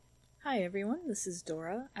Hi everyone, this is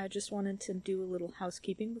Dora. I just wanted to do a little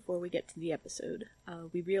housekeeping before we get to the episode.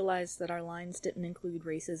 We realized that our lines didn't include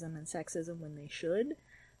racism and sexism when they should.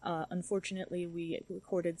 Unfortunately, we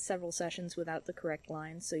recorded several sessions without the correct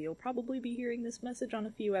lines, so you'll probably be hearing this message on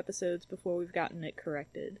a few episodes before we've gotten it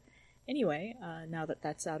corrected. Anyway, now that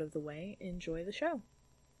that's out of the way, enjoy the show.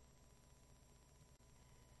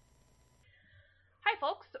 Hi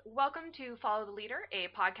folks, welcome to Follow the Leader, a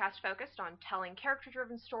podcast focused on telling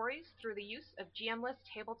character-driven stories through the use of GM-less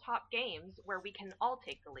tabletop games where we can all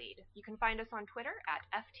take the lead. You can find us on Twitter at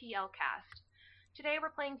FTLcast. Today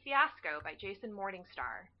we're playing Fiasco by Jason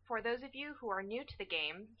Morningstar. For those of you who are new to the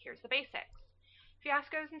game, here's the basics.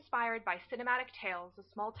 Fiasco is inspired by cinematic tales of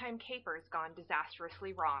small-time capers gone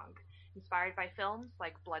disastrously wrong. Inspired by films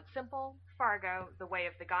like Blood Simple, Fargo, The Way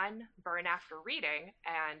of the Gun, Burn After Reading,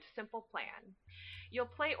 and Simple Plan. You'll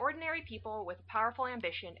play ordinary people with powerful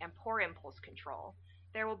ambition and poor impulse control.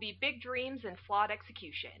 There will be big dreams and flawed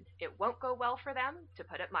execution. It won't go well for them, to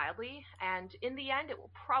put it mildly, and in the end it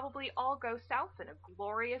will probably all go south in a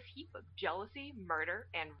glorious heap of jealousy, murder,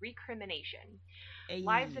 and recrimination.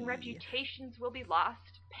 Lives and reputations will be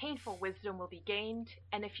lost, painful wisdom will be gained,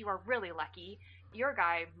 and if you are really lucky, your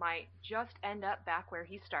guy might just end up back where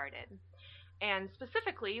he started. And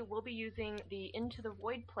specifically, we'll be using the Into the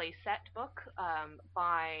Void playset book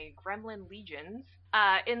by Gremlin Legions.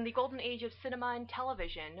 In the golden age of cinema and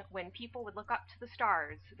television, when people would look up to the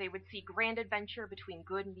stars, they would see grand adventure between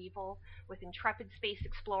good and evil, with intrepid space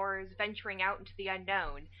explorers venturing out into the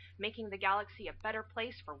unknown, making the galaxy a better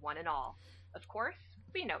place for one and all. Of course,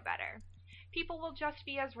 we know better. People will just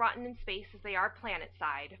be as rotten in space as they are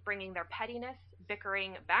planet-side, bringing their pettiness,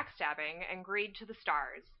 bickering, backstabbing, and greed to the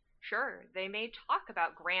stars. Sure, they may talk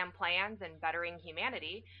about grand plans and bettering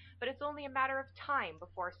humanity, but it's only a matter of time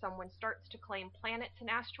before someone starts to claim planets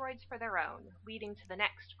and asteroids for their own, leading to the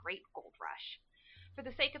next great gold rush. For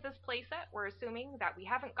the sake of this playset, we're assuming that we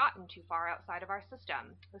haven't gotten too far outside of our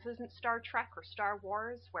system. This isn't Star Trek or Star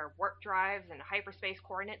Wars, where warp drives and hyperspace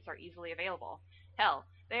coordinates are easily available. Hell,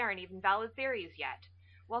 they aren't even valid theories yet.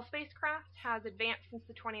 While spacecraft has advanced since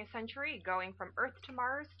the 20th century, going from Earth to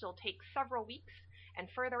Mars still takes several weeks, and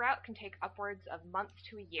further out can take upwards of months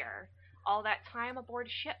to a year. All that time aboard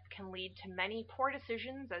ship can lead to many poor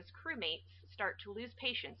decisions as crewmates start to lose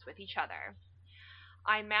patience with each other.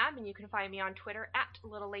 I'm Mab, and you can find me on Twitter at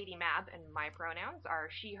LittleLadyMab, and my pronouns are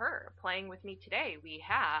she, her. Playing with me today, we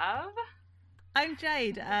have... I'm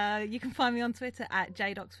Jade. You can find me on Twitter at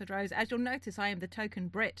JadeOxfordRose. As you'll notice, I am the token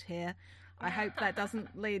Brit here. I hope that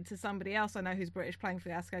doesn't lead to somebody else I know who's British playing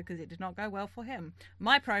Fiasco, because it did not go well for him.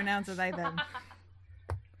 My pronouns are they, them.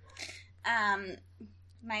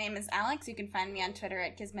 My name is Alex. You can find me on Twitter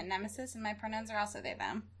at GizmitNemesis, and my pronouns are also they,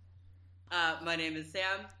 them. My name is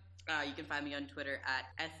Sam. You can find me on Twitter at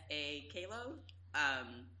SAKalo,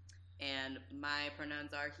 and my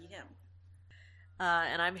pronouns are he, him.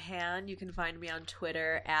 And I'm Han. You can find me on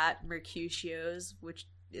Twitter at Mercutios, which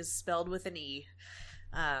is spelled with an E,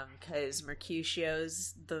 because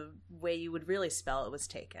Mercutios, the way you would really spell it, was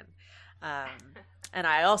taken. And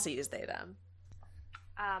I also use they, them.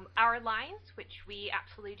 Our lines, which we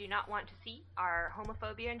absolutely do not want to see, are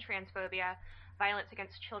homophobia and transphobia, violence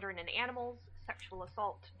against children and animals, sexual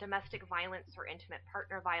assault, domestic violence or intimate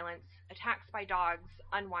partner violence, attacks by dogs,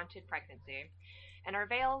 unwanted pregnancy. And our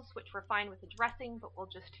veils, which we're fine with addressing but will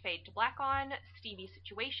just fade to black on, steamy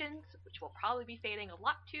situations, which will probably be fading a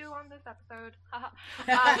lot to on this episode.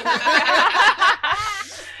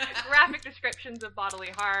 Graphic descriptions of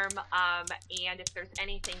bodily harm, and if there's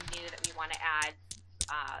anything new that we want to add,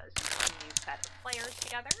 a new set of players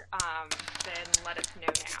together, then let us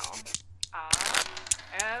know now.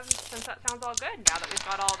 Since that sounds all good, now that we've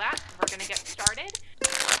got all that, we're going to get started.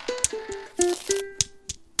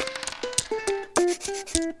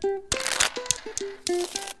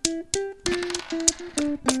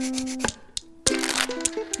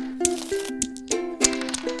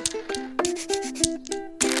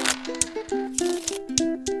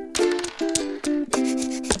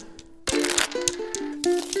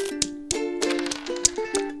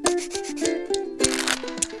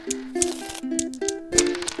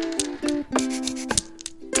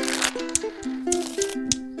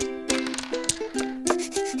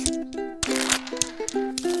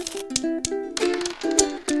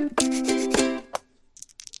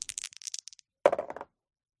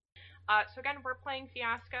 So again, we're playing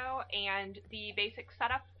Fiasco, and the basic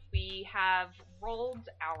setup, we have rolled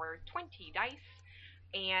our 20 dice,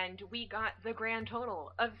 and we got the grand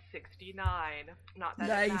total of 69. Not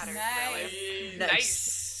that it matters, really.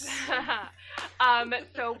 Nice.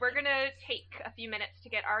 So we're gonna take a few minutes to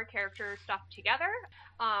get our character stuff together.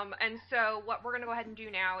 And so what we're gonna go ahead and do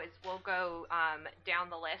now is we'll go down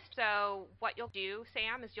the list. So what you'll do,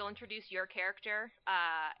 Sam, is you'll introduce your character,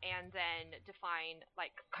 and then define,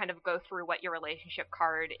 like, kind of go through what your relationship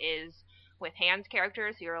card is with Han's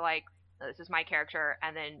character. So you're like, this is my character,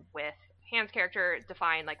 and then with Han's character,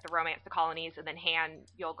 define, like, the romance, the colonies, and then Han,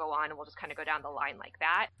 you'll go on, and we'll just kind of go down the line like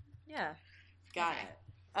that. Yeah. Got it.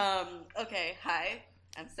 Okay, hi.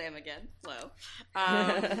 I'm Sam again. Hello.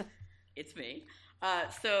 It's me.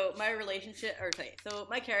 So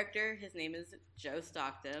my character, his name is Joe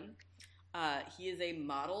Stockton. He is a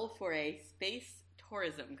model for a space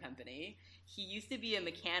tourism company. He used to be a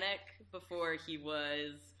mechanic before he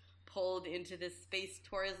was pulled into this space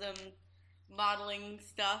tourism modeling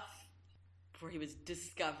stuff, before he was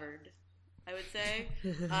discovered, I would say.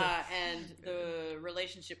 And the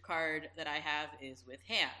relationship card that I have is with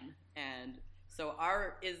Han. And so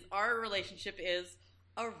our relationship is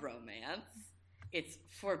a romance. It's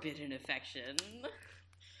forbidden affection.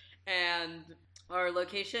 And our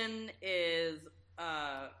location is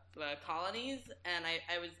the colonies, and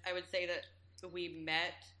I would say that we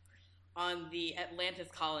met on the Atlantis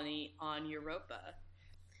colony on Europa.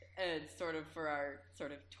 And sort of for our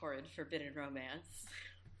sort of torrid forbidden romance.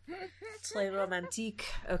 Slay romantique.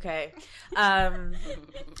 Okay.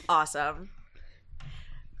 Awesome.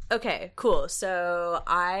 Okay, cool. So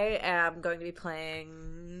I am going to be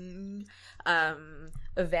playing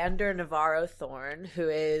Evander Navarro Thorne, who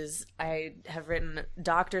is, I have written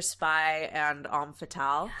Dr. Spy and Homme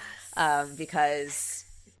Fatale, because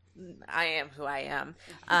I am who I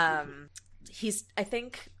am. He's, I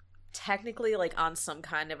think, technically, like, on some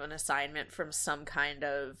kind of an assignment from some kind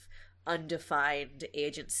of undefined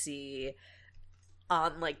agency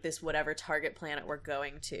on, like, this whatever target planet we're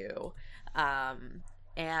going to.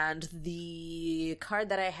 And the card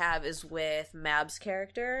that I have is with Mab's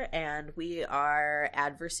character, and we are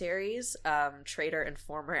adversaries, traitor and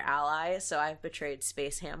former ally, so I've betrayed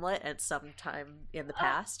Space Hamlet at some time in the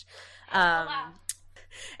past.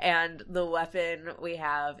 And the weapon we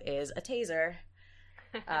have is a taser.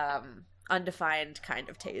 Undefined kind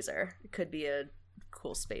of taser. It could be a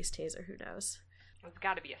cool space taser, who knows? It's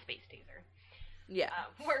got to be a space taser. Yeah.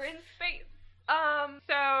 We're in space.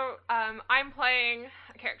 I'm playing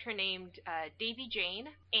a character named Davy Jane,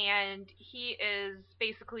 and he is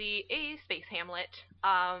basically a space Hamlet.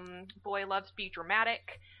 Boy loves to be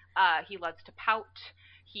dramatic. He loves to pout.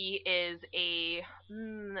 He is a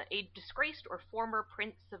disgraced or former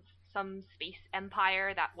prince of some space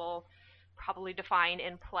empire that will probably define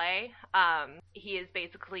in play. He is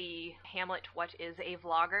basically Hamlet, what is a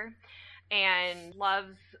vlogger, and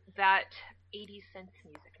loves that 80s synth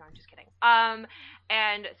music. No, I'm just kidding.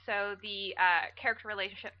 And so the character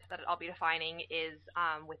relationship that I'll be defining is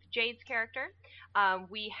with Jade's character.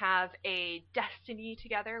 We have a destiny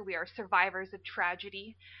together. We are survivors of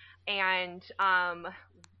tragedy, and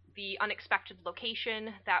the unexpected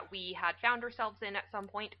location that we had found ourselves in at some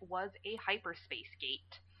point was a hyperspace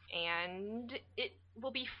gate. And it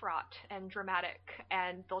will be fraught and dramatic,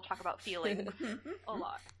 and they'll talk about feelings a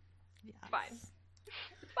lot. Yes.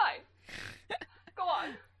 Fine. Go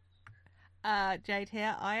on. Jade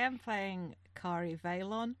here. I am playing Kari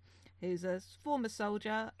Valon, who's a former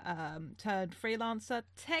soldier turned freelancer.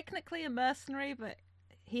 Technically a mercenary, but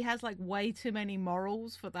he has, like, way too many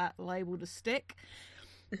morals for that label to stick.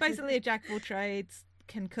 Basically a jack of all trades,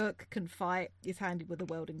 can cook, can fight, is handy with a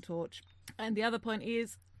welding torch. And the other point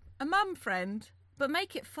is a mum friend, but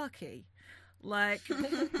make it fucky. Like,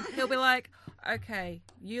 he'll be like, okay,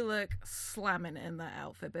 you look slamming in that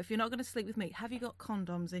outfit, but if you're not going to sleep with me, have you got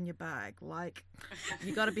condoms in your bag? Like,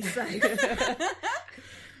 you got to be safe.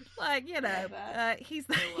 Like, you know, he's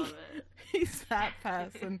that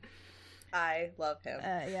person. I love him.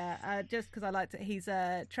 Just because I like to, he's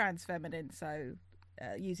trans feminine, so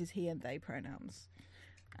uses he and they pronouns.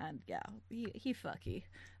 And yeah, he fucky.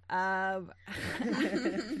 My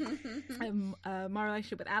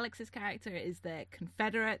relationship with Alex's character is they're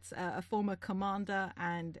Confederates, a former commander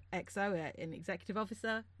and XO, an executive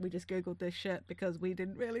officer. We just Googled this shit because we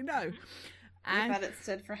didn't really know. I thought it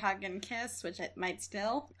stood for hug and kiss, which it might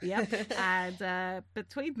still. Yep. And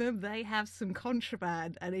between them, they have some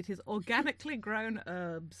contraband, and it is organically grown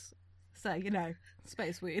herbs. So, you know,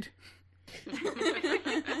 space weird.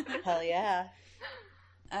 Hell yeah.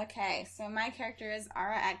 Okay, so my character is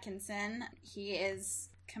Ara Atkinson. He is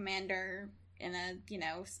commander in a,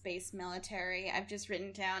 space military. I've just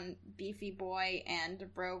written down beefy boy and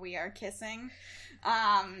bro, we are kissing.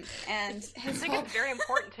 And I think it's very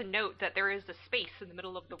important to note that there is a space in the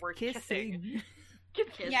middle of the word kissing.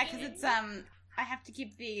 Yeah, because it's I have to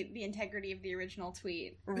keep the integrity of the original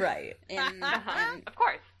tweet Right. Of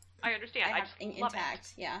course, I understand. I have just love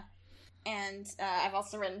intact. Yeah. And I've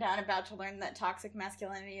also written down about to learn that toxic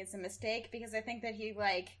masculinity is a mistake, because I think that he,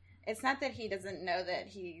 like, it's not that he doesn't know that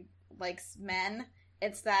he likes men,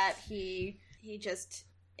 it's that he just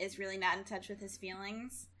is really not in touch with his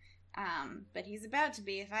feelings. But he's about to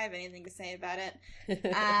be, if I have anything to say about it.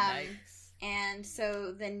 Nice. And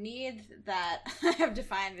so the need that I have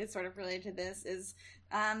defined is sort of related to this is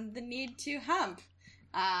the need to hump,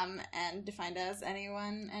 and defined as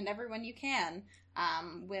anyone and everyone you can.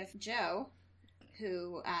 With Joe,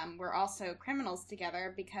 who we're also criminals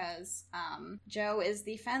together because Joe is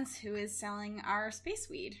the fence who is selling our space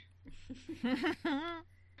weed.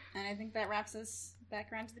 And I think that wraps us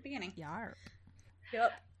back around to the beginning. Yarp.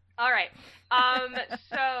 Yep. All right.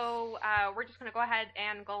 So we're just going to go ahead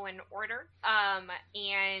and go in order.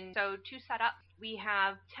 And so to set up, we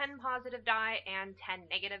have 10 positive die and 10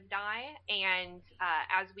 negative die. And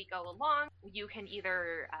as we go along, you can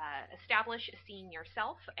either establish a scene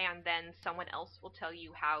yourself, and then someone else will tell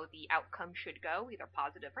you how the outcome should go, either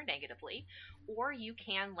positive or negatively. Or you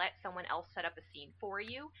can let someone else set up a scene for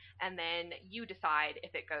you, and then you decide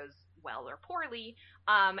if it goes well or poorly,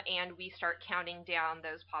 and we start counting down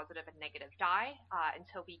those positive and negative die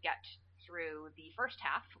until we get through the first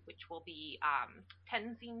half, which will be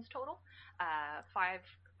 10 scenes total.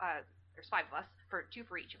 There's 5 of us, 2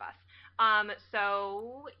 for each of us.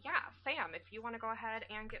 So yeah, Sam, if you want to go ahead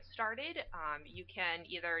and get started, you can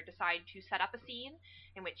either decide to set up a scene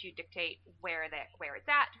in which you dictate where it's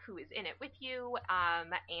at, who is in it with you,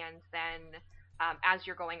 and then as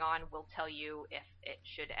you're going on, we'll tell you if it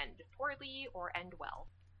should end poorly or end well.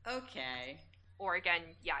 Okay. Or again,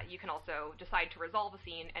 yeah, you can also decide to resolve a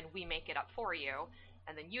scene and we make it up for you,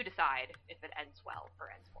 and then you decide if it ends well or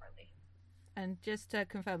ends poorly. And just to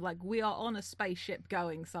confirm, like, we are on a spaceship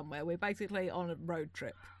going somewhere. We're basically on a road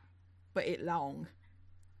trip, but it long.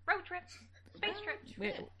 Road trip, space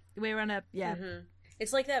trip. We're on a Mm-hmm.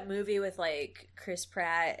 It's like that movie with, like, Chris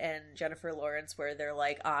Pratt and Jennifer Lawrence where they're,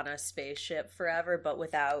 like, on a spaceship forever, but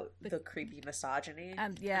without the creepy misogyny.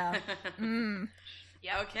 And yeah.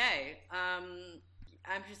 Yep. Okay.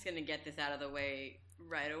 I'm just gonna get this out of the way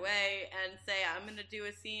right away and say I'm gonna do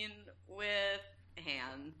a scene with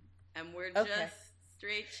Han, and we're just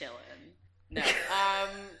straight chilling. No. I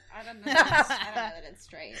don't know that it's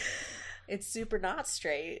straight. It's super not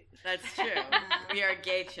straight. That's true. We are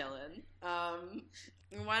gay chillin'.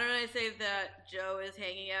 Why don't I say that Joe is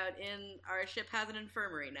hanging out in our ship has an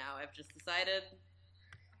infirmary now? I've just decided.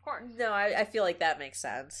 Of course. No, I feel like that makes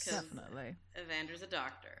sense. Definitely. Evander's a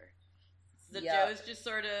doctor. So Yep. Joe's just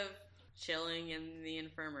sort of chilling in the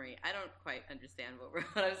infirmary. I don't quite understand what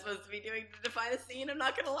I'm supposed to be doing to define a scene, I'm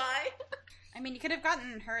not gonna lie. I mean, you could have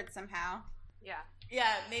gotten hurt somehow. Yeah.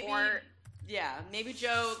 Yeah, maybe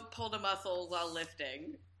Joe pulled a muscle while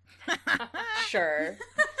lifting. Sure.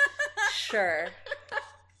 Sure.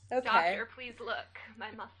 Okay. Doctor, please look.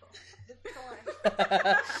 My muscle is sore.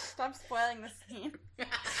 Stop spoiling the scene.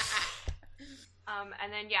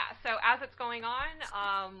 And then, yeah, so as it's going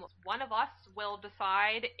on, one of us will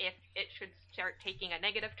decide if it should start taking a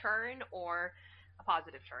negative turn or a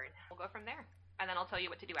positive turn. We'll go from there. And then I'll tell you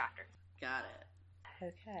what to do after. Got it.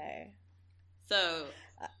 Okay. So,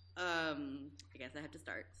 I guess I have to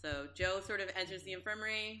start. So, Joe sort of enters the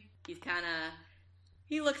infirmary.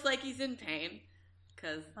 He looks like he's in pain,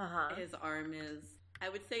 because his arm is, I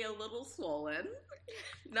would say, a little swollen.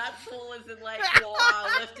 Not swollen as in, like,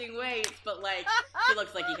 lifting weights, but, like, he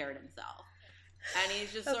looks like he hurt himself. And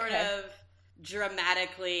he's just sort of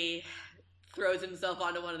dramatically throws himself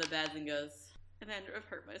onto one of the beds and goes, Evander, I've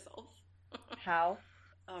hurt myself. How?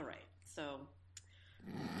 All right, so,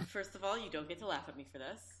 first of all, you don't get to laugh at me for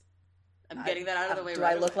this. I'm getting that out of the way. Do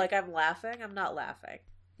I look like I'm laughing? I'm not laughing.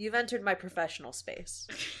 You've entered my professional space.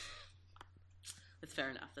 That's fair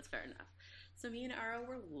enough. So me and Ara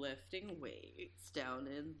were lifting weights down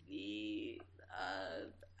in the,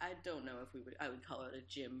 I don't know if I would call it a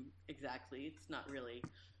gym exactly. It's not really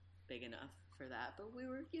big enough for that, but we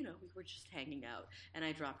were just hanging out, and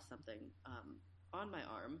I dropped something, on my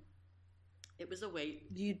arm. It was a weight.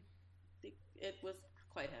 It was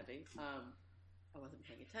quite heavy. I wasn't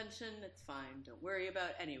paying attention. It's fine. Don't worry about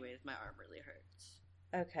it. Anyways, my arm really hurts.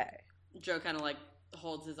 Okay. Joe kind of, like,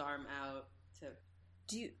 holds his arm out to...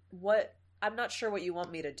 I'm not sure what you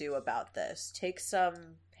want me to do about this. Take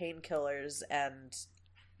some painkillers and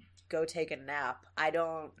go take a nap.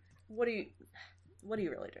 What are you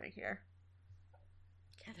really doing here?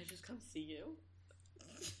 Can't I just come see you?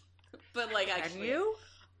 But, like, actually... Can you?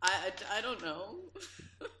 I don't know.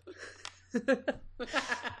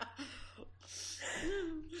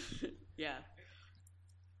 Yeah.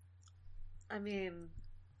 I mean,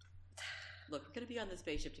 look, we're gonna be on the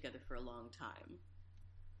spaceship together for a long time.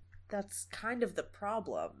 that's kind of the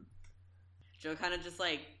problem. Joe kind of just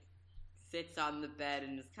like sits on the bed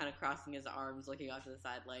and is kind of crossing his arms, looking off to the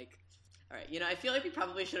side, like, all right, I feel like we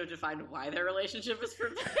probably should have defined why their relationship was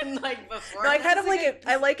forbidden, like, before. No, I kind of like it.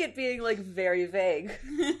 I like it being like very vague.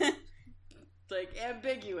 Like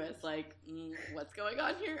ambiguous, like, what's going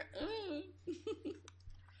on here?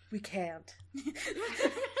 We can't.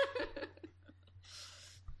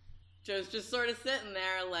 Joe's just sort of sitting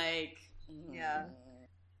there, like, Yeah.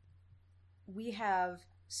 We have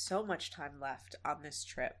so much time left on this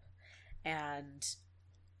trip, and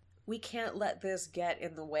we can't let this get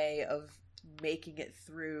in the way of making it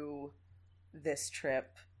through this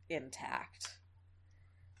trip intact.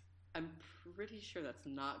 I'm pretty sure that's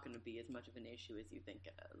not going to be as much of an issue as you think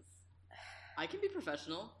it is. I can be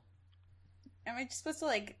professional. Are we just supposed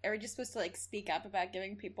to like speak up about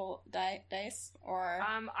giving people dice, or?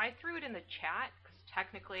 I threw it in the chat because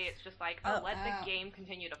technically it's just like, let the game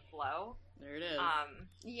continue to flow. There it is.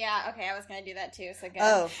 Yeah, okay, I was gonna do that too. So good.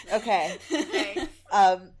 Oh, okay.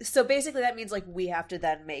 Thanks. So basically, that means like we have to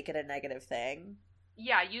then make it a negative thing.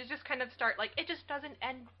 Yeah, you just kind of start, like, it just doesn't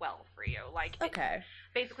end well for you. Like, Okay.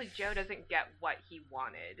 Basically, Joe doesn't get what he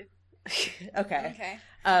wanted. Okay.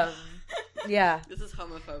 Okay. Yeah. This is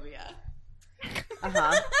homophobia.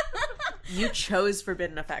 You chose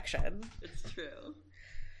forbidden affection. It's true.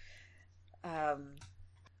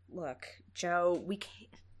 Look, Joe, we can't.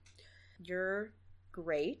 You're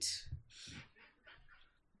great,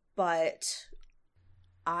 but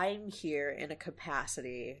I'm here in a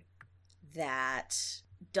capacity that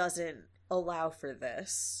doesn't allow for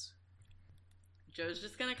this. Joe's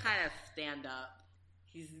just gonna kind of stand up.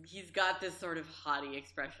 He's got this sort of haughty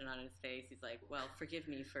expression on his face. He's like, well, forgive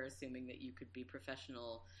me for assuming that you could be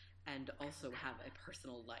professional and also have a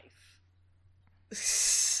personal life.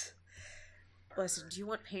 Listen, do you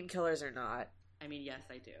want painkillers or not? I mean, yes,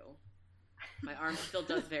 I do. My arm still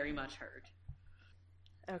does very much hurt.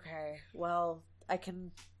 Okay, well, I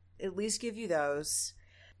can at least give you those.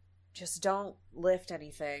 Just don't lift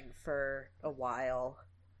anything for a while.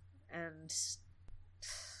 And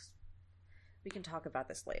we can talk about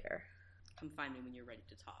this later. Come find me when you're ready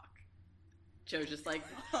to talk. Joe just, like,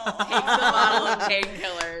 takes a bottle of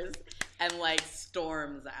painkillers and, like,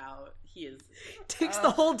 storms out. He is... Takes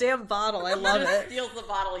the whole damn bottle. I love it. Steals the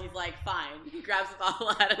bottle. He's like, fine. He grabs the bottle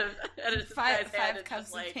out of his Five hand and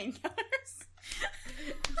cups just, of like, painkillers.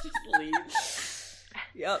 just leaves.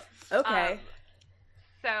 Yep. Okay.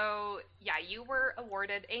 So, yeah, you were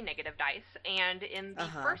awarded a negative dice, and in the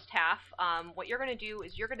first half, what you're going to do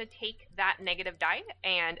is you're going to take that negative die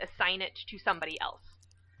and assign it to somebody else.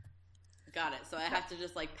 Got it. So I have to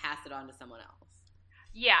just, like, pass it on to someone else.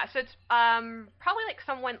 Yeah, so it's probably like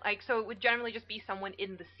someone, like, so it would generally just be someone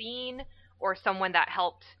in the scene or someone that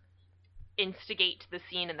helped instigate the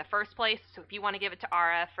scene in the first place. So if you want to give it to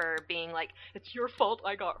Ara for being like, it's your fault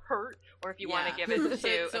I got hurt, or if you want to give it to so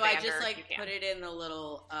Evander, I just, like, you can. put it in the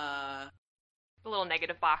little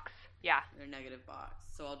negative box. Yeah. their negative box.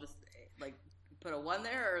 So I'll just, like, put a 1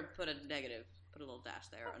 there or put a negative, put a little dash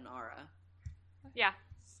there on Ara. Yeah.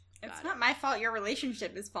 It's Got not my fault your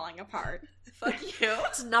relationship is falling apart. Fuck you.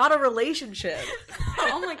 It's not a relationship.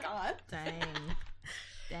 Oh my god.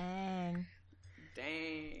 Dang.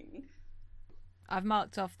 Dang. I've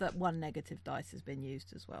marked off that one negative dice has been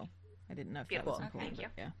used as well. I didn't know if that was Beautiful. important.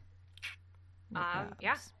 Thank but Yeah.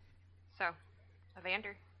 yeah. So,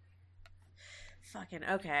 Evander. Fucking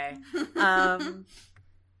okay.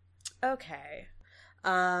 Okay.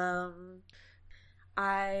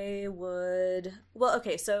 I would... Well,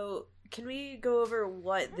 okay, so can we go over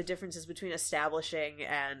what the difference is between establishing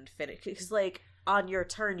and finish? Because, like, on your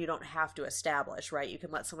turn, you don't have to establish, right? You can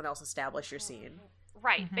let someone else establish your scene.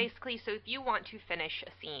 Right, Mhm. basically, so if you want to finish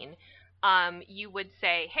a scene, you would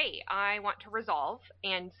say, hey, I want to resolve,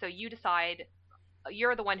 and so you decide,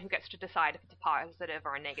 you're the one who gets to decide if it's a positive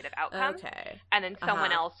or a negative outcome, Okay. and then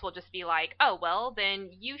someone else will just be like, oh, well, then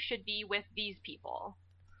you should be with these people.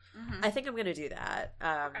 Mm-hmm. I think I'm going to do that.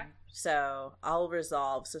 Okay. So I'll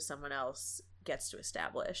resolve so someone else gets to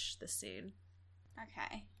establish the scene.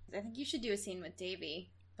 Okay. I think you should do a scene with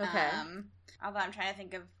Davy. Okay. Although I'm trying to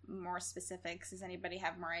think of more specifics. Does anybody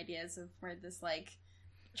have more ideas of where this, like,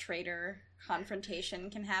 traitor confrontation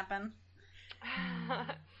can happen?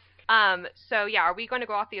 So, yeah, are we going to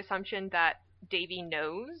go off the assumption that Davy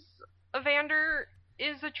knows Evander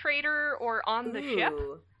is a traitor or on the ship?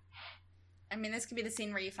 Ooh. I mean, this could be the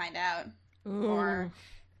scene where you find out. Ooh.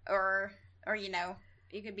 Or you know,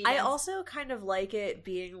 You could be. I also kind of like it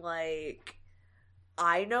being like,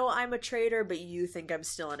 I know I'm a traitor, but you think I'm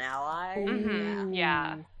still an ally. Mm-hmm.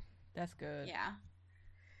 Yeah. That's good. Yeah.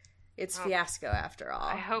 It's Fiasco after all.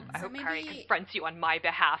 I hope maybe- Kari confronts you on my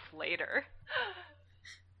behalf later.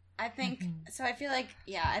 I think so. I feel like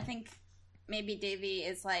I think maybe Davy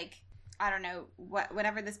is like, I don't know,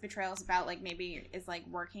 whatever this betrayal is about. Like maybe is like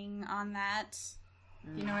working on that.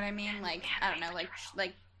 You know what I mean? Like I don't know,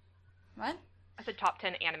 like what? I said top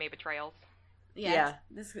 10 anime betrayals. Yeah.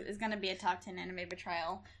 This is gonna be a top 10 anime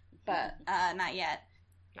betrayal, but not yet.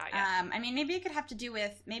 Not yet. I mean, maybe it could have to do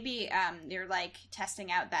with you're like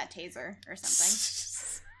testing out that taser or something.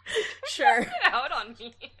 Sure. Get out on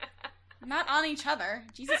me. Not on each other.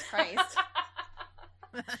 Jesus Christ.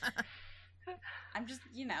 I'm just,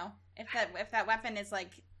 if that weapon is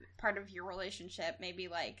like part of your relationship, maybe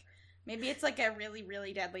it's like a really,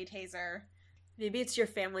 really deadly taser. Maybe it's your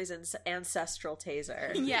family's ancestral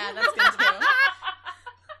taser. Yeah, that's good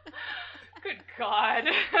too. Good God.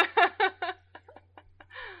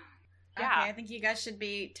 Yeah. Okay, I think you guys should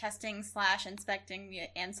be testing / inspecting the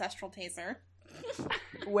ancestral taser.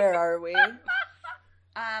 Where are we?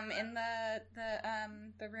 In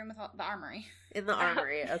the room with the armory. In the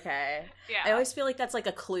armory, okay. Yeah. I always feel like that's like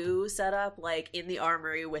a clue set up, like in the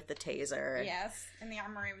armory with the taser. Yes, in the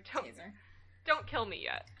armory with the taser. Don't kill me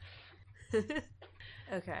yet.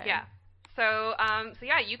 Okay. Yeah. So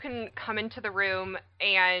yeah, you can come into the room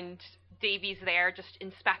and Davy's there just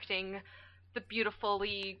inspecting the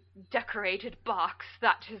beautifully decorated box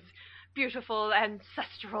that his beautiful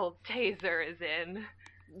ancestral taser is in.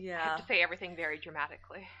 I Yeah. have to say everything very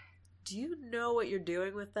dramatically. Do you know what you're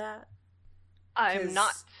doing with that? I'm 'Cause-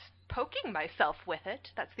 not poking myself with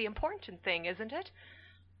it. That's the important thing, isn't it?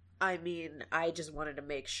 I mean, I just wanted to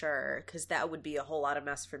make sure, because that would be a whole lot of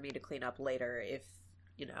mess for me to clean up later if,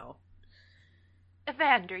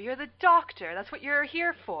 Evander, you're the doctor. That's what you're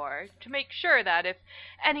here for. To make sure that if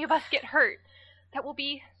any of us get hurt, that we'll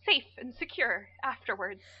be safe and secure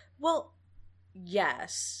afterwards. Well,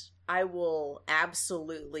 yes, I will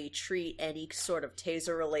absolutely treat any sort of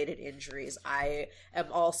taser-related injuries. I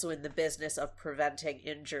am also in the business of preventing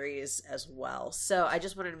injuries as well. So I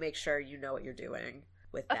just wanted to make sure you know what you're doing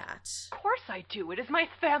with that. Of course I do. It is my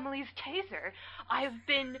family's taser. I've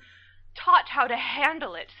been taught how to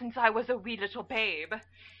handle it since I was a wee little babe.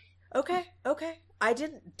 Okay. I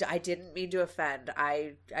didn't mean to offend.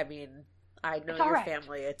 I mean, I know It's all your right.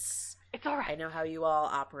 family. It's all right. I know how you all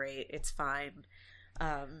operate. It's fine.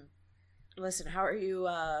 Listen, how are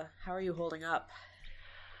you holding up?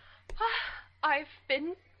 I've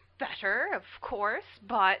been better, of course,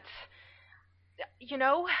 but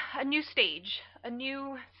a new stage, a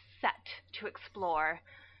new set to explore.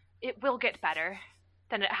 It will get better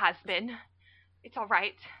than it has been. It's all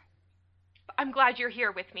right. I'm glad you're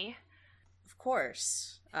here with me. Of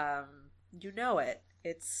course. You know it.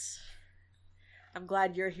 I'm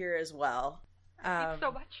glad you're here as well. It means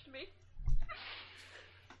so much to me.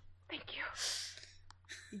 Thank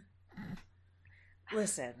you.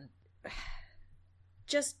 Listen.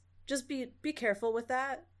 Just be careful with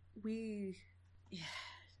that.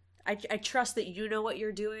 I trust that you know what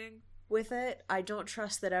you're doing with it. I don't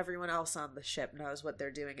trust that everyone else on the ship knows what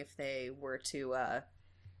they're doing if they were to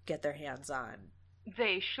get their hands on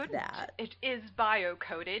They shouldn't. that. It is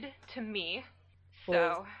bio-coded to me. So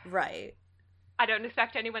Well, right. I don't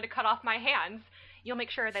expect anyone to cut off my hands. You'll make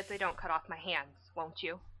sure that they don't cut off my hands, won't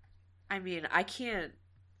you? I mean, I can't.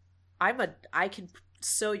 I can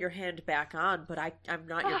sew your hand back on, but I'm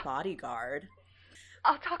not your bodyguard.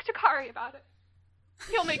 I'll talk to Kari about it.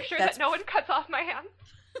 He'll make sure that no one cuts off my hands.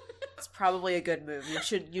 It's probably a good move.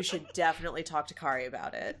 You should definitely talk to Kari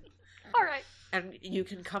about it. All right. And you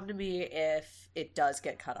can come to me if it does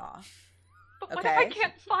get cut off. But what if I Okay.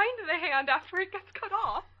 can't find the hand after it gets cut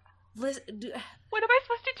off? Listen, What am I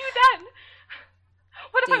supposed to do then?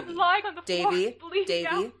 What if I'm Davy. lying on the floor bleeding Davy,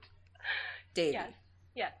 out? Davy, Yes.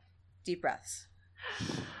 Yes. deep breaths.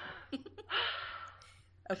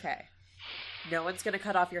 Okay. No one's gonna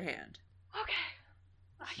cut off your hand. Okay.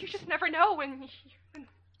 You just never know when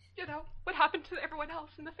what happened to everyone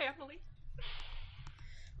else in the family.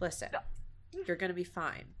 Listen, you're gonna be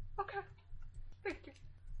fine. Okay. Thank you.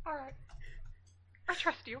 All right. I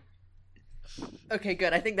trust you. Okay,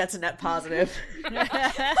 good. I think that's a net positive.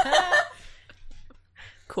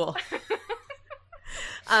 Cool.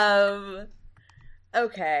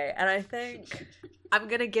 Okay, and I think I'm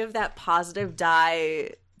gonna give that positive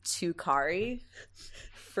die to Kari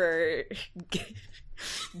for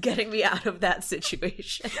getting me out of that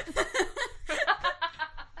situation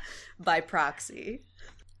by proxy.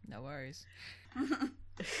 No worries.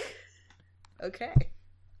 Okay.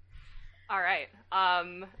 All right.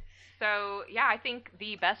 So yeah, I think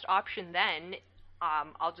the best option then,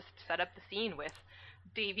 I'll just set up the scene with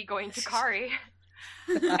Davy going to Kari.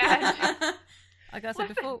 And Like I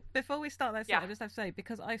said, before we start that scene, Yeah. I just have to say,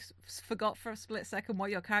 because I forgot for a split second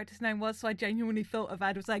what your character's name was, so I genuinely thought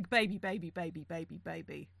Avad was like, baby, baby, baby, baby,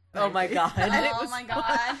 baby. Oh my god. And it Oh was my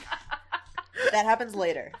god. That happens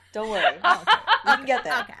later. Don't worry. Oh, okay. You can get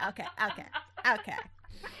there. Okay. okay.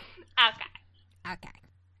 Okay.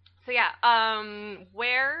 So yeah,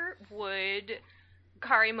 where would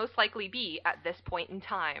Kari most likely be at this point in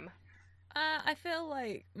time? I feel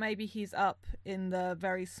like maybe he's up in the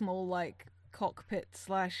very small, like, cockpit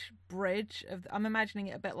 / bridge of. I'm imagining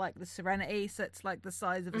it a bit like the Serenity, so it's like the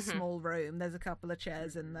size of a small room. There's a couple of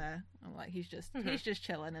chairs in there. I'm like, he's just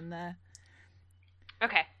chilling in there.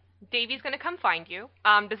 Okay. Davy's gonna come find you.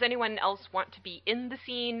 Does anyone else want to be in the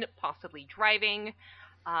scene, possibly driving?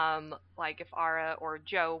 Like if Ara or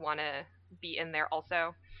Joe want to be in there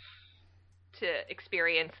also to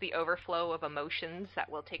experience the overflow of emotions that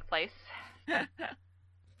will take place. All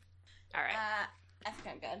right. I think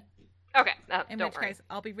I'm good. Okay. In don't which worry. case,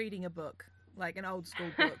 I'll be reading a book, like an old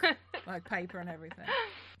school book, like paper and everything.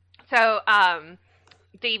 So,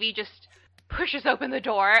 Davy just pushes open the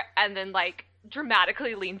door and then, like,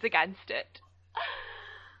 dramatically leans against it.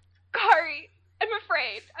 Kari, I'm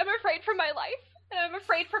afraid. I'm afraid for my life. And I'm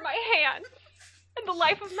afraid for my hands. And the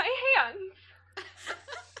life of my hands.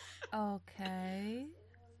 Okay.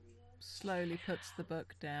 Slowly puts the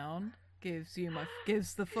book down, gives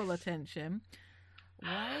the full attention.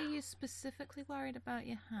 Why are you specifically worried about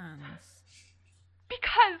your hands?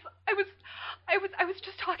 Because I was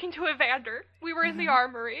just talking to Evander. We were in the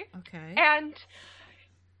armory. Okay. And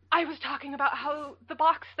I was talking about how the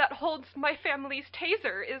box that holds my family's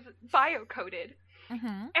taser is bio-coded.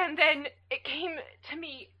 Mm-hmm. And then it came to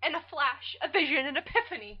me in a flash, a vision, an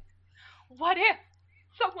epiphany. What if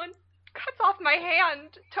someone cuts off my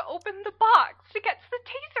hand to open the box to get to the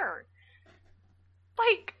taser?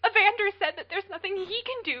 Like, Evander said that there's nothing he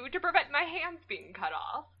can do to prevent my hands being cut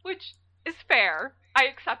off, which is fair. I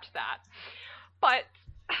accept that. But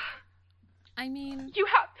I mean,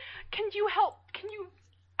 can you help?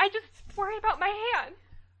 I just worry about my hand.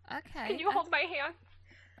 okay. Can you hold my hand?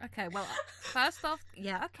 Okay, well, first off,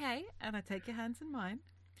 yeah, okay. And I take your hands in mine.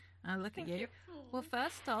 And I look at Thank you. you. Well,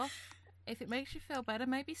 first off, if it makes you feel better,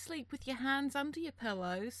 maybe sleep with your hands under your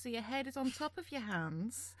pillow so your head is on top of your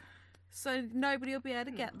hands. So nobody will be able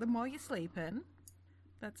to get them while you're sleeping.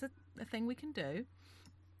 That's a thing we can do.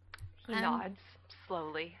 He nods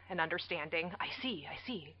slowly and understanding. I see.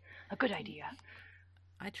 A good idea.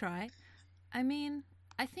 I try. I mean,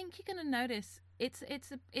 I think you're gonna notice it's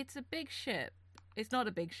a big ship. It's not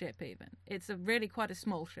a big ship even. It's really quite a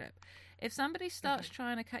small ship. If somebody starts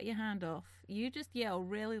trying to cut your hand off, you just yell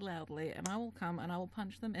really loudly, and I will come and I will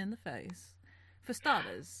punch them in the face, for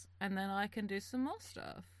starters, and then I can do some more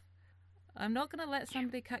stuff. I'm not gonna let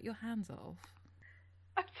somebody cut your hands off.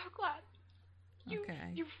 I'm so glad.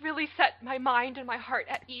 Okay. You've really set my mind and my heart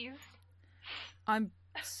at ease. I'm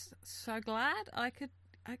so glad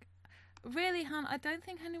really, hon, I don't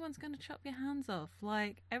think anyone's going to chop your hands off.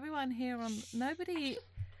 Like, everyone here nobody...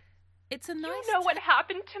 It's a nice... You know what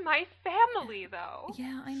happened to my family, though.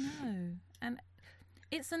 Yeah, I know. And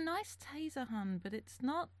it's a nice taser, hon, but it's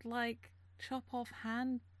not, like, chop-off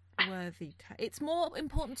hand-worthy. It's more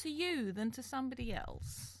important to you than to somebody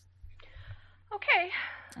else. Okay.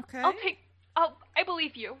 Okay? I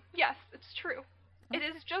believe you. Yes, it's true. It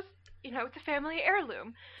is just, it's a family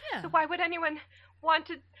heirloom. Yeah. So why would anyone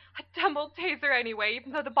want a tumbled taser anyway,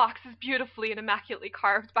 even though the box is beautifully and immaculately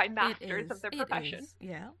carved by masters of their profession? It is.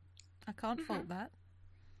 Yeah. I can't fault that.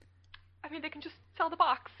 I mean, they can just sell the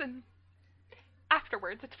box and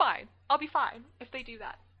afterwards, it's fine. I'll be fine if they do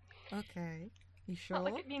that. Okay. You sure? Not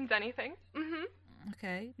like it means anything. Mm-hmm.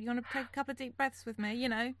 Okay. You want to take a couple of deep breaths with me,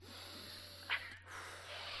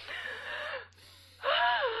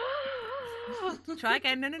 Try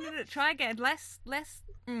again. No. Try again. Less.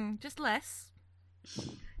 Just less.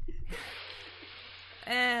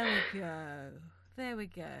 There we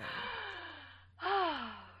go.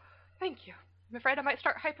 Thank you. I'm afraid I might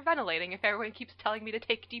start hyperventilating if everyone keeps telling me to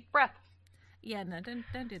take deep breaths. Yeah, no,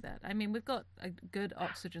 don't do that. I mean, we've got a good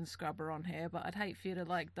oxygen scrubber on here, but I'd hate for you to,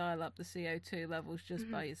 like, dial up the CO2 levels just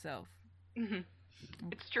by yourself. Mm-hmm.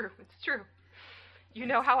 It's true. You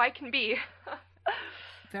know how I can be.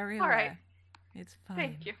 Very aware. All right. It's fine.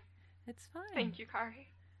 Thank you. It's fine. Thank you, Kari.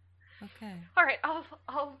 Okay. All right,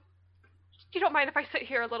 I'll. You don't mind if I sit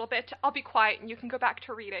here a little bit? I'll be quiet and you can go back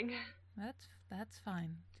to reading. That's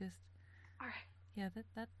fine. Just. All right. Yeah,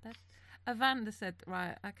 that. Evander said,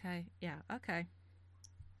 right. Okay. Yeah. Okay.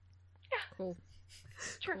 Cool.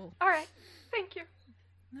 Sure. Cool. All right. Thank you.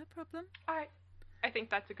 No problem. All right. I think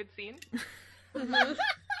that's a good scene. Mhm.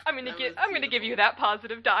 I'm gonna That give was give beautiful. you that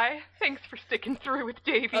positive die. Thanks for sticking through with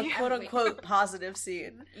Davy. A quote unquote positive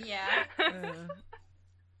scene. Yeah.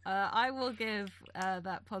 I will give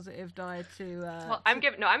that positive die to. Well, I'm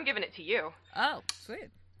giving it to you. Oh, sweet.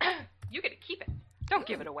 You get to keep it. Don't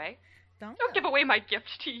give it away. Don't. Don't give away my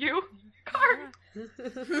gift to you. Card.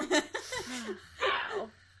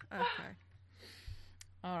 Okay.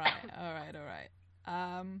 All right.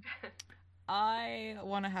 I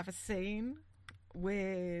want to have a scene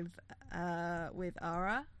with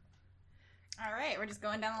Ara. All right, we're just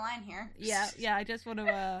going down the line here. Yeah. I just want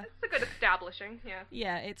to. It's a good establishing. Yeah.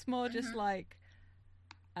 Yeah, it's more just like.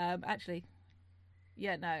 Actually,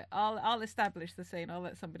 yeah. No, I'll establish the scene. I'll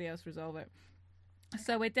let somebody else resolve it.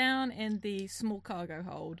 So we're down in the small cargo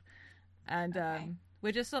hold, and Okay.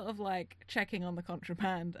 we're just sort of like checking on the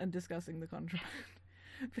contraband and discussing the contraband.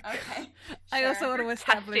 Because Okay. I also sure. want to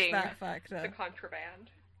establish Testing that factor. The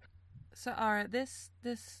contraband. So, Ara, this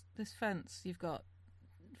fence you've got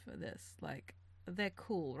for this, like, they're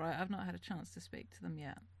cool, right? I've not had a chance to speak to them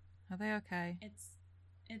yet. Are they okay?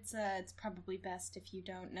 It's probably best if you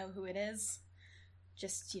don't know who it is.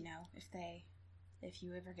 Just, if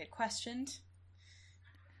you ever get questioned.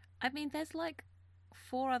 I mean, there's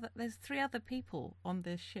there's 3 other people on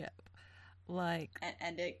this ship. Like,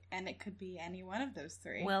 And it could be any one of those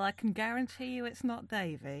 3. well, I can guarantee you it's not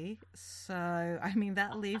Davy. So, I mean,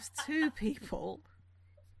 that leaves 2 people.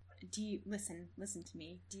 Do you listen to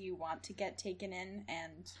me? Do you want to get taken in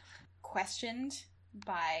and questioned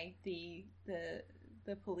by the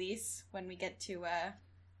police when we get to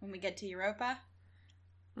Europa?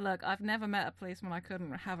 Look, I've never met a policeman I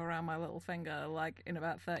couldn't have around my little finger, like, in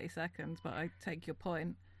about 30 seconds, but I take your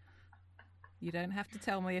point. You don't have to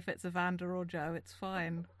tell me if it's Evander or Joe, it's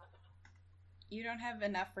fine. You don't have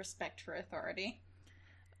enough respect for authority.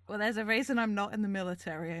 Well, there's a reason I'm not in the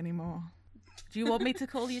military anymore. Do you want me to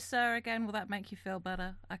call you sir again? Will that make you feel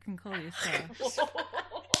better? I can call you sir.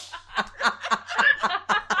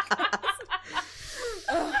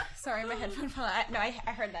 Oh, sorry, my headphone fell out. No, I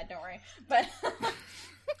heard that, don't worry. But,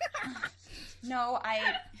 no,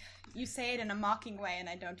 you say it in a mocking way and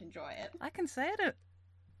I don't enjoy it. I can say it.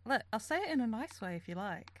 Look, I'll say it in a nice way if you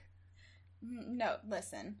like. No,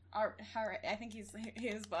 listen. All right, I think he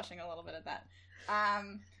was blushing a little bit at that.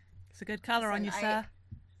 It's a good colour on you, Listen, sir.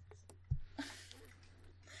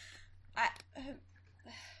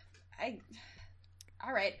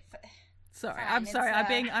 All right. Sorry, fine, I'm it's, sorry.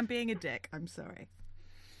 I'm being a dick. I'm sorry.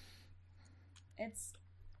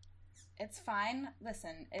 It's fine.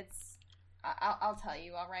 Listen, I'll tell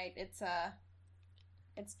you. All right. It's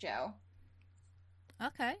Joe.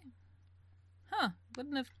 Okay. Huh?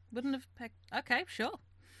 Wouldn't have picked. Okay, sure.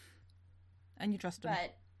 And you trust him.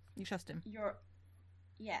 But You trust him.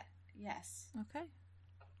 yes. Okay.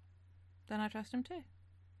 Then I trust him too.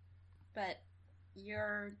 But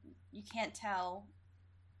you can't tell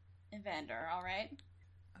Evander, all right?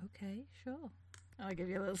 Okay, sure. I'll give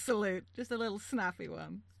you a little salute, just a little snappy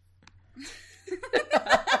one.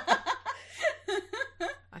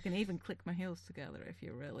 I can even click my heels together if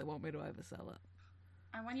you really want me to oversell it.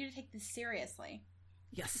 I want you to take this seriously.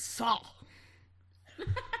 Yes, sir.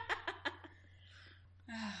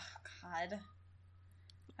 Oh, God.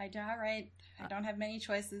 All right. I don't have many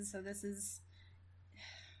choices, so this is...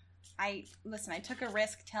 Listen, I took a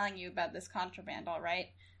risk telling you about this contraband, all right?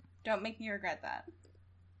 Don't make me regret that.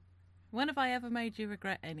 When have I ever made you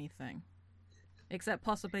regret anything? Except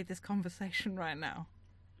possibly this conversation right now.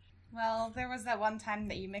 Well, there was that one time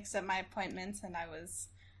that you mixed up my appointments and I was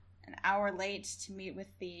an hour late to meet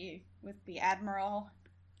with the Admiral.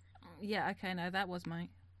 Yeah, okay, no, that was mine.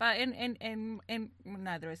 But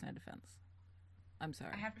no, there is no defense. I'm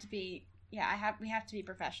sorry. We have to be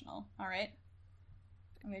professional, all right?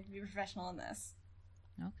 We have to be professional in this.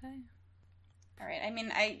 Okay. All right. I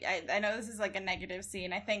mean, I know this is like a negative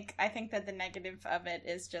scene. I think that the negative of it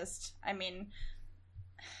is just, I mean,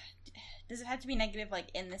 does it have to be negative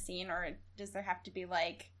like in the scene, or does there have to be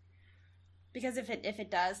like, because if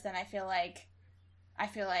it does, then I feel like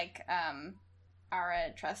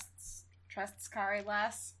Ara trusts Kari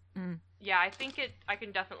less. Yeah, I think I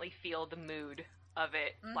can definitely feel the mood of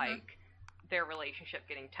it, like their relationship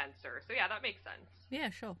getting tenser. So yeah, that makes sense. Yeah,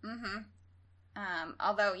 sure.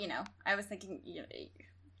 Although, I was thinking,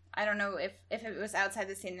 I don't know if it was outside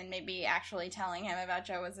the scene, then maybe actually telling him about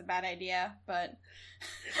Joe was a bad idea, but...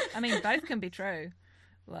 I mean, both can be true.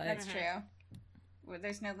 Like, That's true. Well,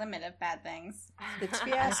 there's no limit of bad things. It's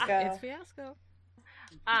Fiasco. It's Fiasco.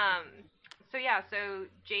 So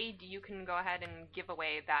Jade, you can go ahead and give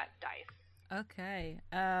away that dice. Okay.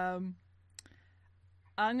 I'm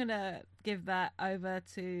gonna give that over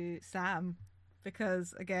to Sam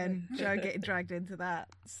because again, Joe getting dragged into that.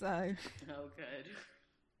 So. Oh, good.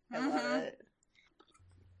 I love it.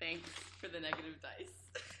 Thanks for the negative dice.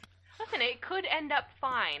 Listen, it could end up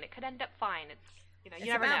fine. It's you It's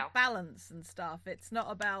never about know. balance and stuff. It's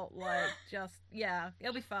not about just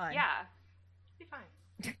it'll be fine. Yeah, be fine.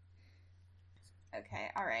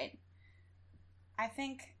 Okay, alright. I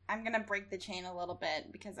think I'm gonna break the chain a little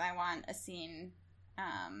bit because I want a scene.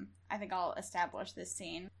 I think I'll establish this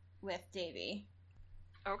scene with Davy.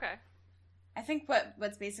 Okay. I think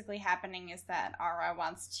what's basically happening is that Ara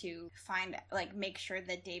wants to make sure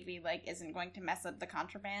that Davy isn't going to mess up the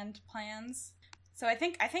contraband plans. So I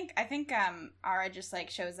think Ara just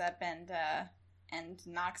shows up and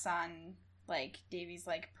knocks on Davy's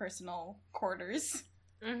personal quarters.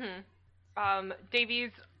 Mm-hmm.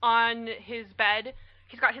 Davy's on his bed.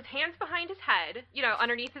 He's got his hands behind his head,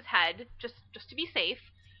 underneath his head, just to be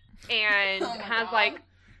safe, and has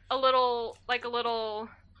a little.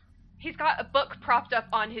 He's got a book propped up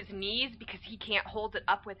on his knees because he can't hold it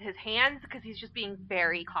up with his hands because he's just being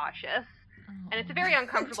very cautious. And it's a very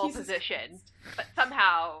uncomfortable position, but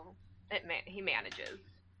somehow he manages.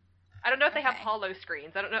 I don't know if they have hollow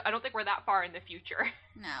screens. I don't think we're that far in the future.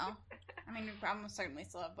 No. I mean, we almost certainly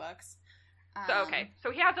still have books.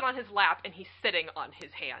 So he has it on his lap and he's sitting on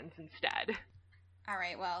his hands instead. All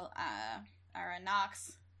right, well, Ara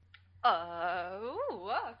knocks.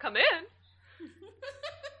 Come in.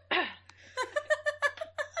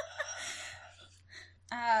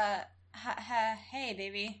 Hey,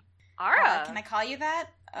 Davy. Ara. Can I call you that?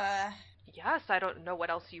 Yes, I don't know what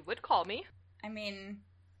else you would call me. I mean,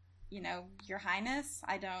 Your Highness?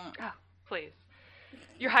 I don't... Oh, please.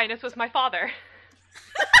 Your Highness was my father.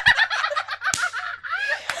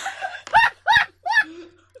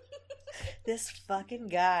 This fucking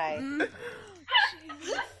guy.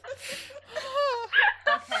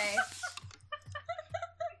 Okay.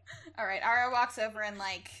 All right. Ara walks over and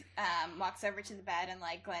walks over to the bed and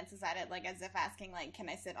glances at it as if asking can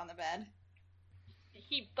I sit on the bed?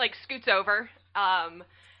 He scoots over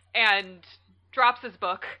and drops his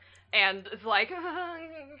book and is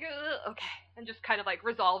okay, and just kind of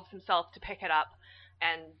resolves himself to pick it up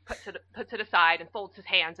and puts it aside and folds his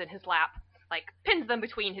hands in his lap, pins them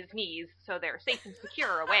between his knees so they're safe and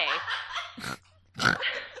secure away.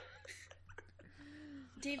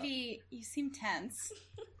 Davy, you seem tense.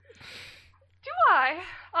 Do I?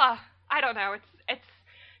 I don't know. It's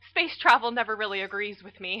space travel never really agrees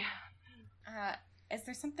with me. Is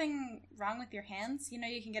there something wrong with your hands? You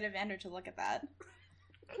can get Evander to look at that.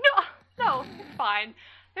 No, it's fine.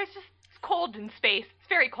 It's cold in space. It's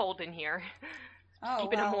very cold in here.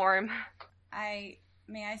 Keeping them warm.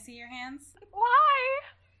 May I see your hands? Why?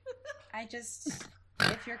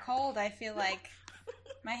 If you're cold, I feel like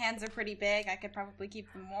my hands are pretty big. I could probably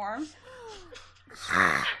keep them warm.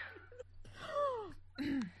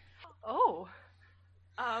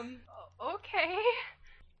 Okay.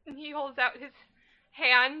 And he holds out his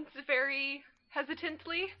hands very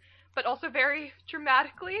hesitantly, but also very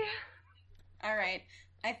dramatically. All right.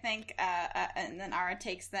 I think, and then Ara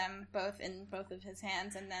takes them both in both of his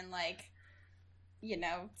hands, and then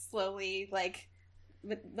slowly,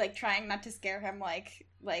 with trying not to scare him,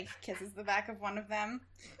 kisses the back of one of them.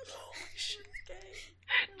 Holy shit,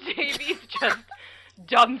 Davy's just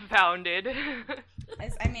dumbfounded.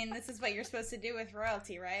 I mean, this is what you're supposed to do with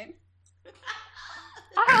royalty, right?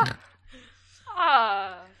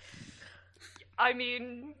 I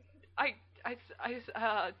mean,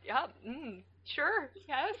 yeah, sure,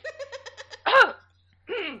 yes.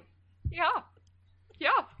 Yeah,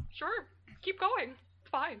 sure, keep going, it's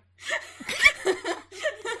fine.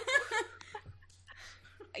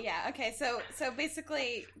 Yeah, okay, so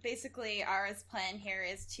basically Ara's plan here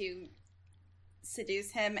is to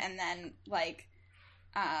seduce him and then,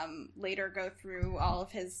 later go through all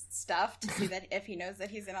of his stuff to see that if he knows that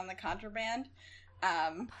he's in on the contraband.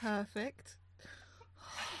 Perfect.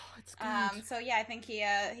 Oh, it's good. So yeah, I think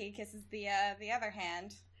he kisses the other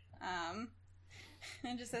hand,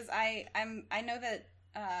 and just says, I know that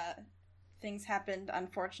things happened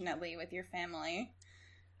unfortunately with your family.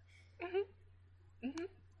 Mm-hmm.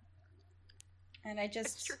 And I'm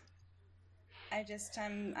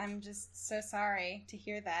just so sorry to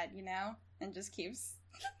hear that, and just keeps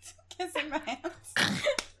kissing my hands.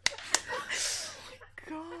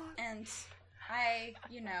 God. And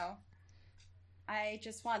I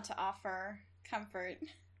just want to offer comfort.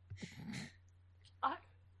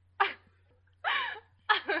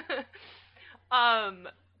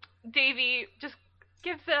 Davy just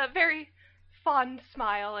gives a very fond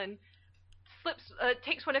smile and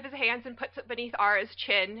takes one of his hands and puts it beneath Ara's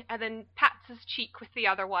chin, and then pats his cheek with the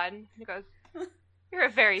other one. And he goes, "You're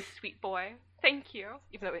a very sweet boy. Thank you."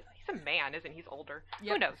 Even though he's a man, isn't he? He's older.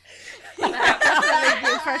 Yep. Who knows? That's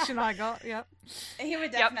the impression I got. Yep. He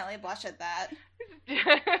would definitely blush at that.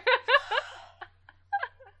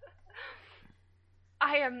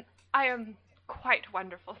 I am quite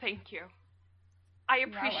wonderful, thank you. I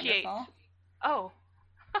appreciate. Oh.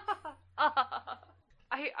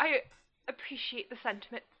 I appreciate the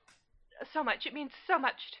sentiment so much. It means so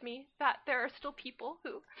much to me that there are still people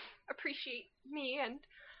who appreciate me and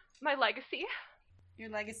my legacy. Your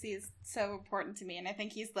legacy is so important to me, and I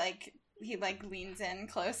think he leans in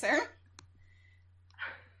closer.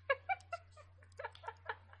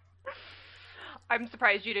 I'm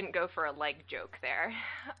surprised you didn't go for a leg joke there.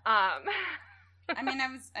 I mean,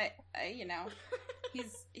 you know,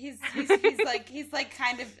 he's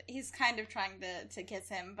kind of trying to kiss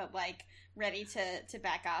him, but like ready to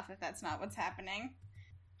back off if that's not what's happening.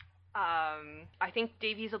 I think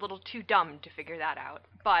Davy's a little too dumb to figure that out,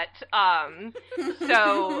 but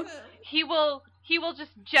so he will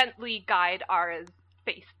just gently guide Ara's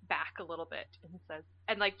face back a little bit and says,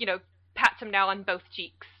 and like, you know, pats him now on both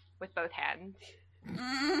cheeks with both hands.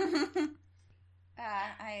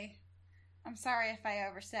 I'm sorry if I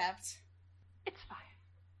overstepped. It's fine.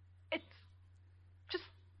 It's just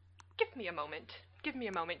give me a moment. Give me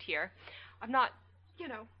a moment here. I'm not, you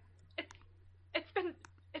know, it's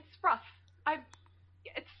rough.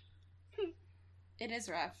 It is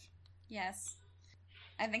rough. Yes.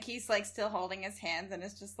 I think he's like still holding his hands and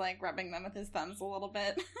is just like rubbing them with his thumbs a little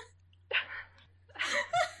bit.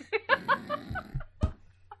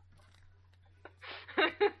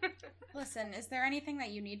 Listen, is there anything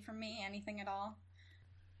that you need from me? Anything at all?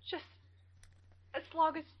 Just as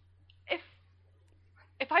long as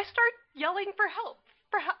if I start yelling for help,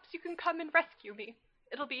 perhaps you can come and rescue me.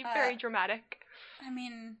 It'll be very dramatic. I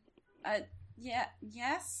mean,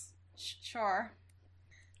 yes, sure.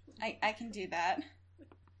 I can do that.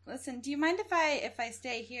 Listen, do you mind if I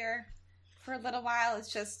stay here for a little while?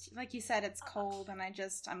 It's just like you said, it's cold and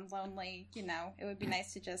I'm lonely. You know, it would be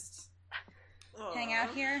nice to just hang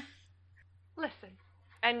out here. Listen,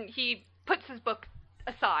 and he puts his book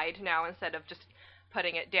aside now instead of just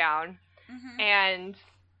putting it down, and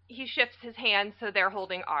he shifts his hands so they're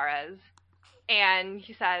holding Ara's, and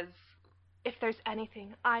he says, "If there's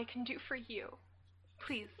anything I can do for you,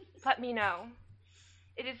 please let me know.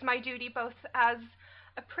 It is my duty both as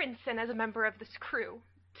a prince and as a member of this crew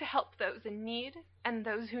to help those in need and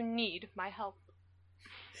those who need my help."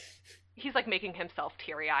 He's like making himself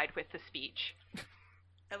teary-eyed with the speech.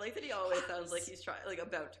 I like that he always sounds like he's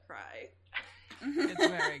about to cry. It's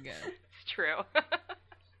very good. It's true.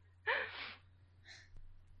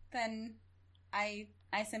 Then I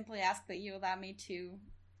simply ask that you allow me to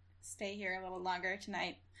stay here a little longer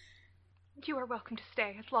tonight. You are welcome to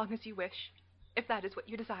stay as long as you wish, if that is what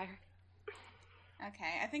you desire.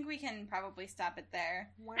 Okay, I think we can probably stop it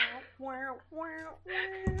there. Well,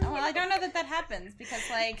 I don't know that happens because,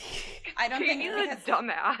 like, I don't think he's a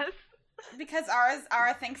dumbass. Because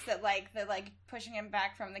Ara thinks that the pushing him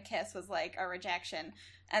back from the kiss was like a rejection,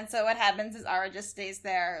 and so what happens is Ara just stays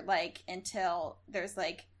there like until there's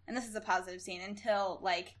like, and this is a positive scene, until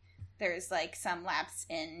like there's like some lapse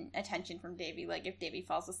in attention from Davy, like if Davy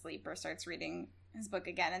falls asleep or starts reading his book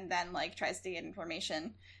again, and then like tries to get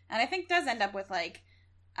information, and I think does end up with like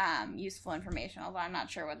useful information, although I'm not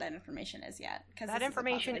sure what that information is yet. That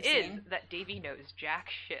information is that Davy knows jack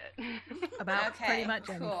shit. About pretty much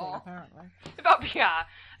anything, apparently.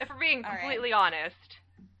 If we're being completely honest,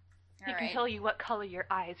 he can tell you what color your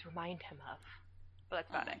eyes remind him of. But that's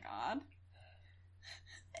about it. Oh my god.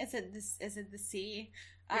 Is it the sea?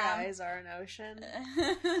 Your eyes are an ocean.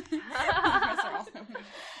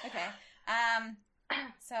 Okay.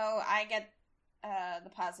 So I get the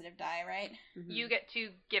positive die, right? Mm-hmm. You get to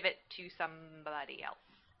give it to somebody else.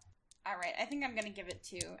 All right. I think I'm gonna give it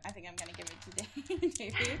to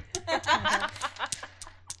Davey.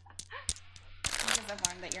 Because I've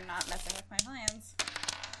learned that you're not messing with my plans.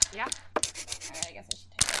 Yeah. All right. I guess I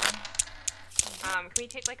should take that one. Can we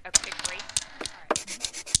take like a quick break? All right.